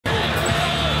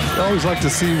I always like to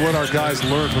see what our guys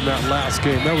learned from that last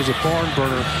game. That was a barn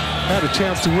burner. Had a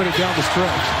chance to win it down the stretch.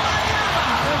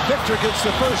 And Victor gets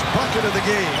the first bucket of the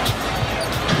game.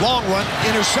 Long one,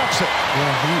 intercepts it.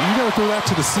 Yeah, you got to throw that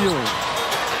to the ceiling.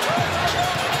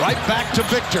 Right back to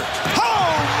Victor. Oh,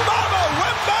 Mama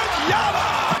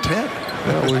Wembanyama! 10.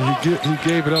 Yeah, well, he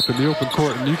gave it up in the open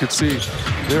court, and you could see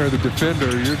there the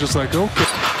defender. You're just like, okay.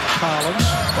 Collins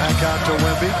back out to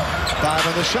Wemby. 5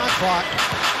 on the shot clock.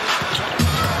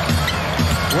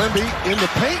 Wemby in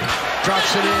the paint,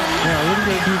 drops it in. Yeah, what are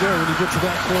you going to do there when you get to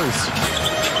that close?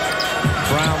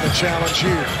 Brown the challenge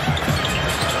here.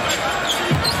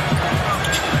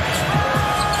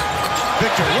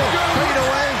 Victor, fade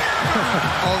away.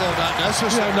 Although not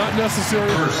necessary. Yeah, not necessary.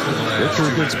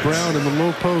 Victor against Brown in the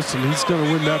low post, and he's going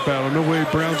to win that battle. No way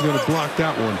Brown's going to block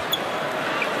that one.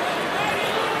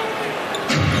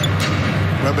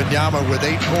 Wembanyama with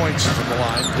 8 points from the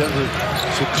line. Denver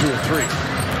took 2 or 3.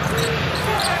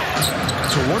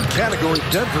 So one category,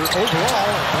 Denver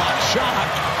overall, block shot.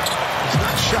 He's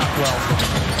not shot well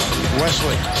from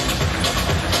Wesley.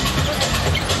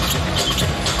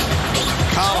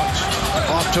 Collins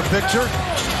off to Victor.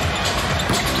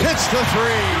 Hits the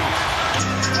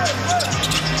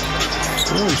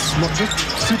 3. Really smart, just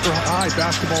super high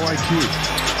basketball IQ.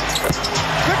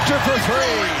 Victor for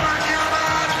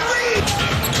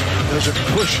 3. Doesn't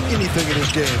push anything in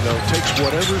his game, though. Takes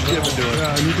whatever's given to him.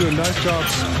 Yeah, and you do a nice job.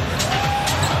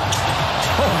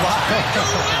 Oh,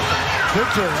 wow.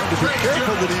 Victor had to be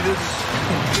careful that he didn't.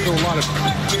 Do a lot of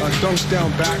dunks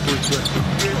down backwards, but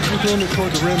he's doing it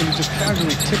toward the rim and he's just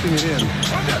casually tipping it in.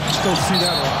 Just don't see that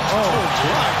a lot. Oh,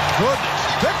 my goodness.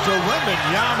 Victor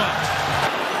Wembanyama.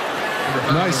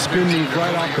 Nice spin move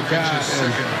right off the bat.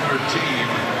 And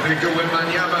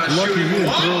lucky he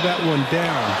didn't throw that one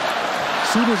down. As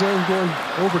soon as they're going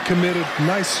overcommitted,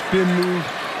 nice spin move.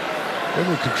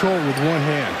 Able to control it with one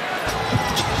hand.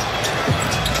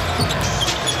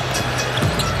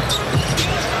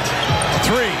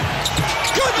 Three.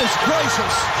 Goodness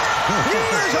gracious. He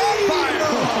is on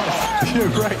fire.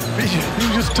 You're right. He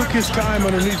just took his time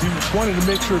underneath. He wanted to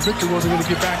make sure Victor wasn't going to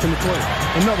get back in the play.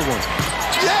 Another one.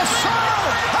 Yes, sir.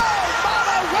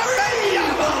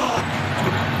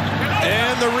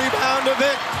 And the rebound to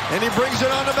Vic. And he brings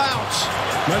it on the bounce.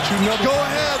 Let's you another. Go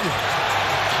ahead.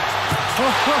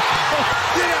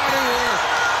 Get out of here.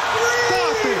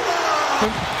 Stop it.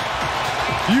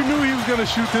 You knew he was going to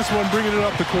shoot this one, bringing it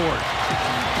up the court.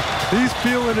 He's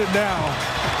feeling it now.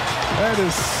 That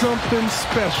is something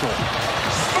special.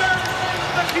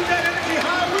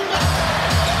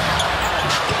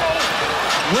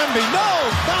 Wemby, no.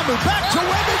 Mamu back to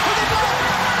Wemby for the goal.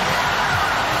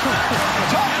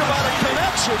 Talk about a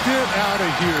connection. Get out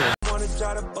of here. Wanna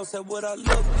try to boast at what I look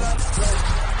like.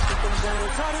 Think I'm gonna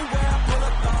try to wear I pull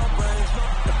up all brain.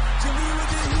 Jimmy with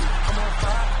the heat, I'm on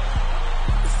fire.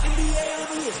 The CDA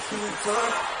over here,